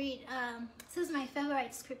wanted to read, this is my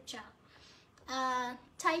favorite scripture,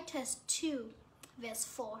 Titus 2, verse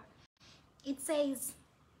 4. It says,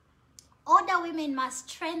 older women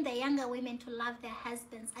must train the younger women to love their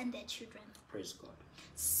husbands and their children. Praise God.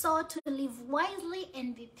 So to live wisely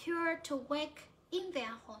and be pure, to work in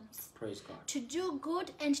their homes. Praise God. To do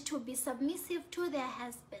good and to be submissive to their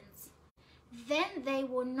husbands. Then they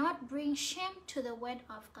will not bring shame to the word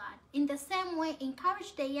of God. In the same way,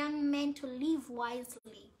 encourage the young men to live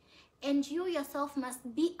wisely. And you yourself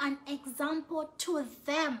must be an example to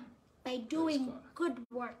them by doing good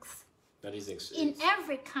works. That is in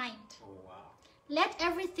every kind. Oh, wow. Let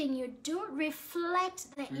everything you do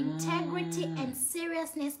reflect the integrity and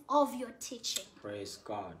seriousness of your teaching. Praise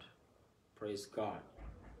God. Praise God.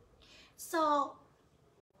 So,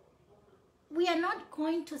 we are not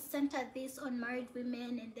going to center this on married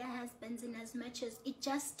women and their husbands in as much as it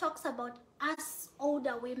just talks about us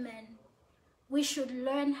older women. We should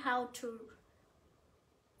learn how to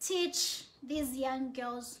teach these young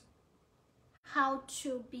girls how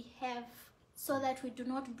to behave so that we do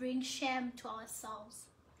not bring shame to ourselves.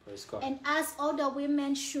 Praise God. And us older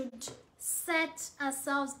women should set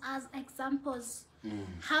ourselves as examples.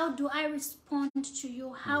 How do I respond to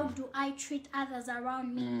you? How do I treat others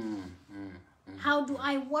around me? How do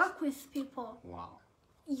I work with people? Wow.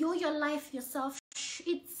 Your life yourself,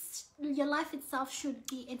 your life itself should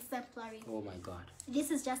be exemplary. Oh my God.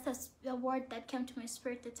 This is just a word that came to my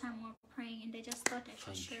spirit the time we were praying, and I just thought I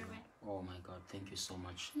should share it. Oh my God, thank you so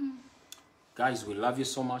much. Guys, we love you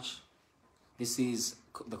so much. This is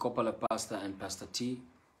the Kopala Pastor and Pastor T,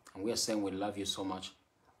 and we are saying we love you so much.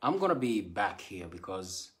 I'm going to be back here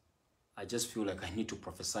because I just feel like I need to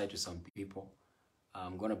prophesy to some people.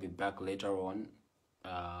 I'm going to be back later on.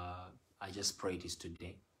 I just prayed this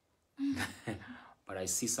today. But I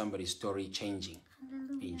see somebody's story changing.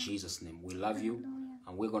 Hallelujah. In Jesus' name. We love you.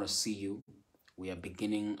 And we're going to see you we are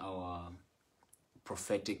beginning our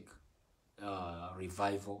prophetic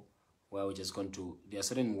revival, where we're just going to, there are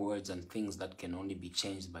certain words and things that can only be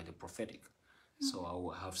changed by the prophetic. So I will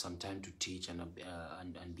have some time to teach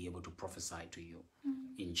and be able to prophesy to you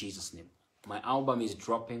in Jesus' name. My album is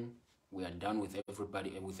dropping. We are done with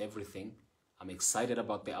everybody and with everything. I'm excited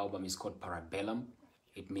about the album. It's called Parabellum.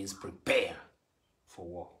 It means prepare for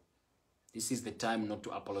war. This is the time not to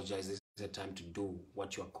apologize. This is the time to do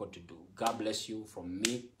what you are called to do. God bless you from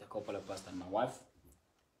me, the Kopala pastor, and my wife.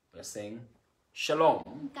 We are saying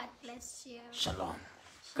shalom. God bless you. Shalom.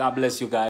 God bless you guys.